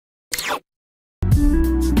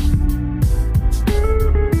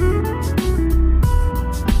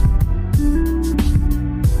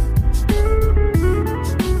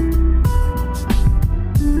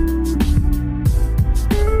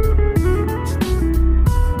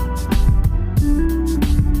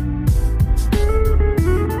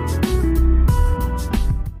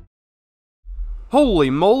Holy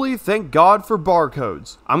moly, thank God for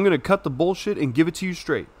barcodes. I'm gonna cut the bullshit and give it to you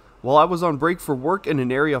straight. While I was on break for work in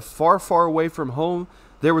an area far, far away from home,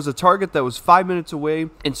 there was a target that was 5 minutes away,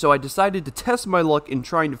 and so I decided to test my luck in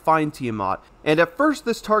trying to find Tiamat. And at first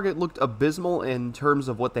this target looked abysmal in terms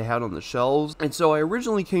of what they had on the shelves, and so I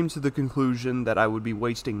originally came to the conclusion that I would be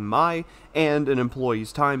wasting my and an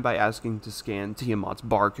employee's time by asking to scan Tiamat's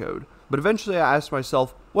barcode. But eventually I asked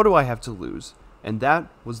myself, what do I have to lose? And that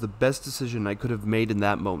was the best decision I could have made in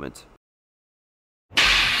that moment.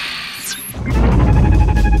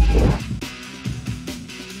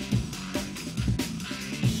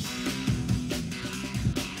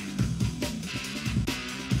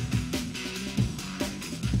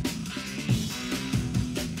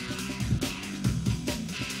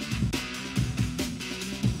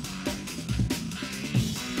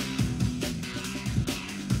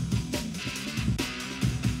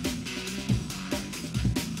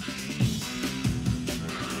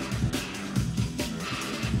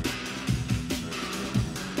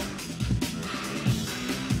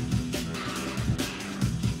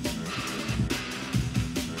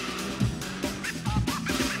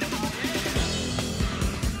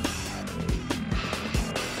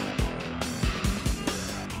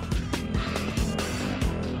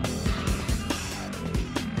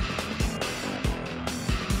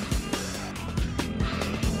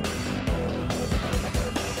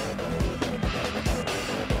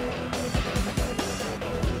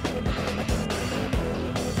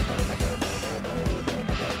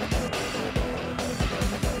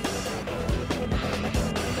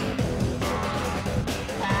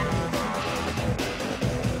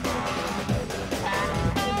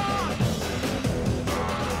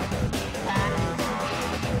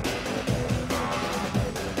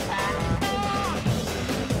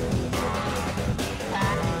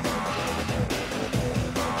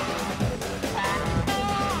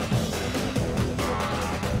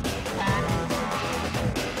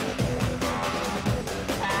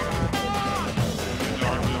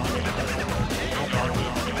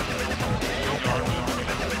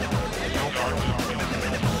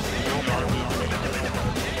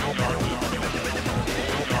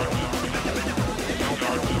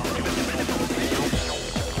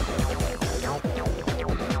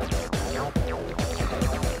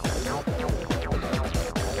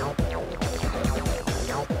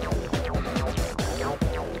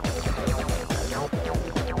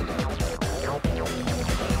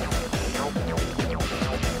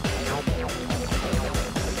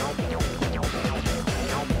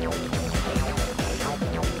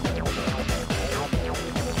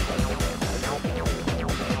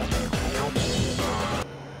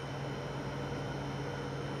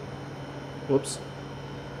 Whoops.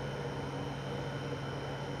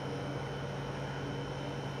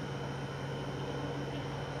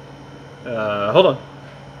 Hold on.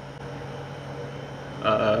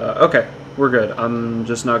 Okay, we're good. I'm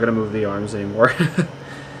just not gonna move the arms anymore.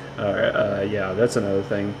 Alright, yeah, that's another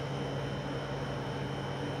thing.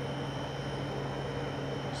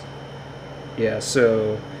 Yeah,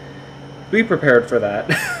 so be prepared for that.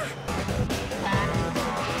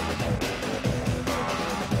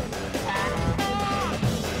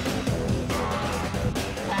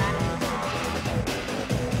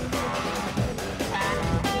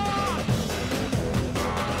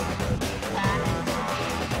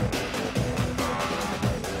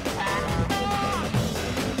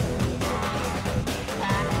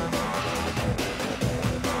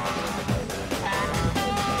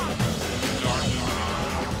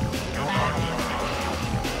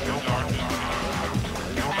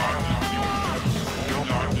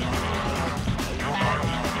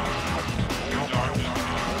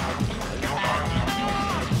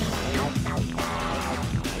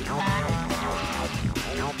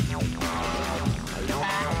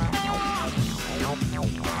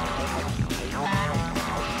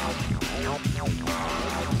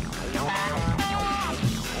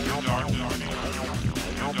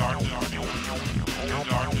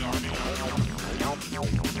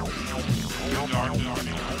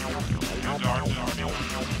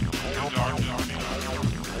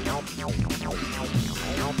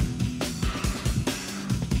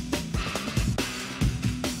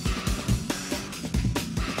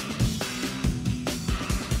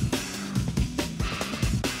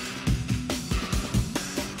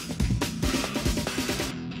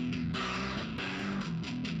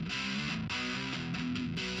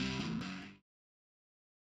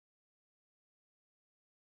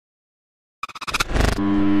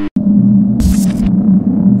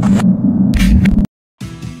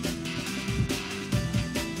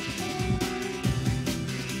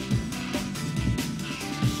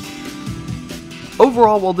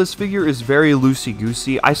 Overall, while this figure is very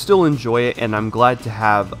loosey-goosey, I still enjoy it, and I'm glad to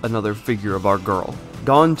have another figure of our girl.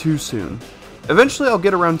 Gone too soon. Eventually I'll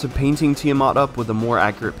get around to painting Tiamat up with a more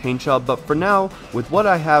accurate paint job, but for now, with what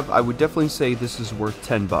I have, I would definitely say this is worth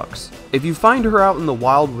 10 bucks. If you find her out in the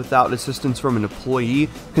wild without assistance from an employee,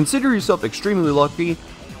 consider yourself extremely lucky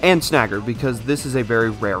and snag her, because this is a very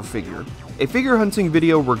rare figure. A figure hunting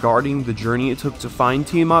video regarding the journey it took to find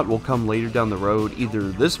Tiamat will come later down the road, either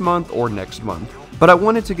this month or next month. But I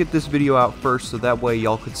wanted to get this video out first so that way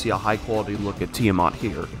y'all could see a high quality look at Tiamat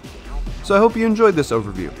here. So I hope you enjoyed this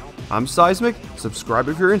overview. I'm Seismic, subscribe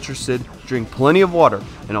if you're interested, drink plenty of water,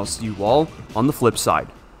 and I'll see you all on the flip side.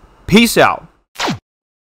 Peace out!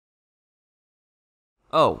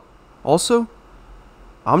 Oh, also,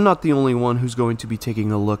 I'm not the only one who's going to be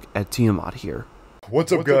taking a look at Tiamat here.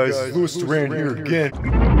 What's up guys, Louis Duran here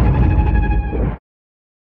again.